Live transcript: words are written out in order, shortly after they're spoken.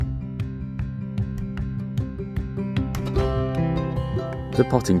The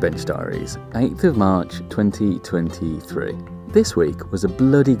Potting Bench Diaries, 8th of March 2023. This week was a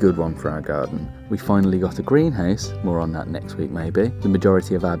bloody good one for our garden. We finally got a greenhouse, more on that next week maybe. The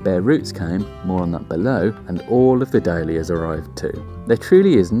majority of our bare roots came, more on that below, and all of the dahlias arrived too. There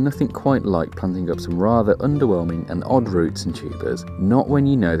truly is nothing quite like planting up some rather underwhelming and odd roots and tubers, not when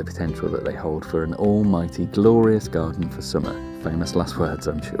you know the potential that they hold for an almighty glorious garden for summer. Famous last words,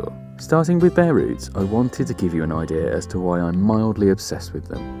 I'm sure. Starting with bare roots, I wanted to give you an idea as to why I'm mildly obsessed with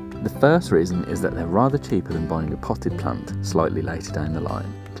them. The first reason is that they're rather cheaper than buying a potted plant slightly later down the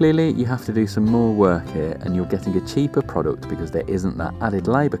line. Clearly, you have to do some more work here and you're getting a cheaper product because there isn't that added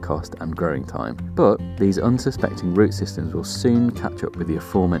labour cost and growing time. But these unsuspecting root systems will soon catch up with the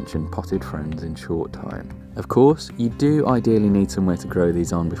aforementioned potted friends in short time. Of course, you do ideally need somewhere to grow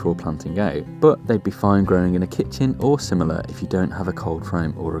these on before planting out, but they'd be fine growing in a kitchen or similar if you don't have a cold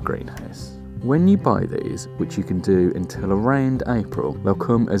frame or a greenhouse. When you buy these, which you can do until around April, they'll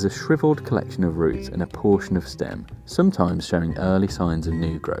come as a shriveled collection of roots and a portion of stem, sometimes showing early signs of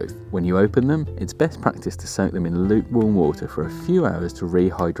new growth. When you open them, it's best practice to soak them in lukewarm water for a few hours to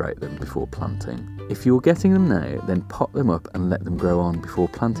rehydrate them before planting. If you're getting them now, then pot them up and let them grow on before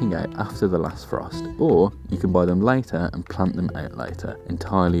planting out after the last frost, or you can buy them later and plant them out later,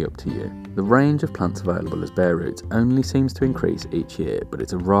 entirely up to you. The range of plants available as bare roots only seems to increase each year, but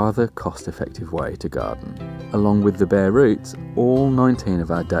it's a rather cost-effective way to garden. Along with the bare roots, all 19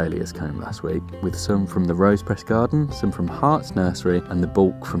 of our dahlias came last week, with some from the Rose Press Garden, some from Hart's Nursery, and the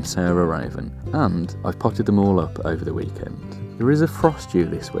bulk from Sarah Raven, and I've potted them all up over the weekend. There is a frost due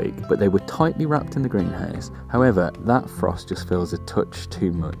this week, but they were tightly wrapped in the greenhouse. However, that frost just feels a touch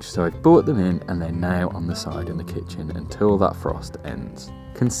too much, so I've brought them in and they're now on the side in the kitchen until that frost ends.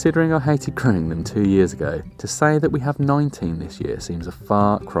 Considering I hated growing them 2 years ago, to say that we have 19 this year seems a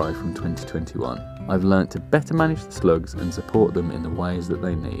far cry from 2021. I've learnt to better manage the slugs and support them in the ways that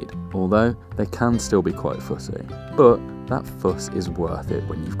they need, although they can still be quite fussy. But that fuss is worth it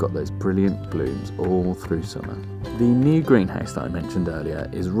when you've got those brilliant blooms all through summer. The new greenhouse that I mentioned earlier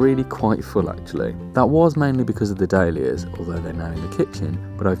is really quite full actually. That was mainly because of the dahlias, although they're now in the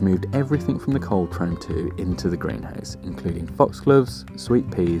kitchen, but I've moved everything from the cold frame too into the greenhouse, including foxgloves, sweet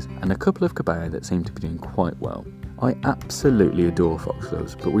peas, and a couple of cabaya that seem to be doing quite well. I absolutely adore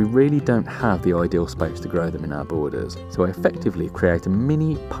foxgloves, but we really don't have the ideal space to grow them in our borders, so I effectively create a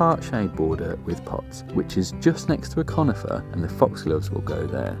mini part shade border with pots, which is just next to a conifer, and the foxgloves will go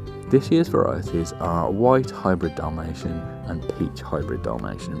there. This year's varieties are white hybrid Dalmatian and peach hybrid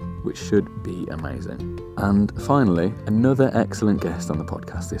Dalmatian, which should be amazing. And finally, another excellent guest on the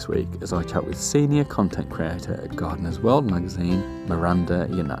podcast this week as I chat with senior content creator at Gardener's World magazine, Miranda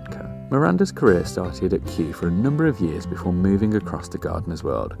Yanatka. Miranda's career started at Kew for a number of years before moving across to Gardener's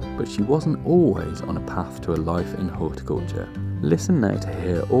World, but she wasn't always on a path to a life in horticulture. Listen now to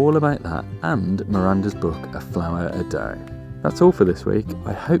hear all about that and Miranda's book, A Flower a Day. That's all for this week.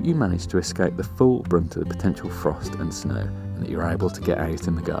 I hope you managed to escape the full brunt of the potential frost and snow, and that you're able to get out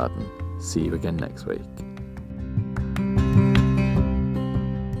in the garden. See you again next week.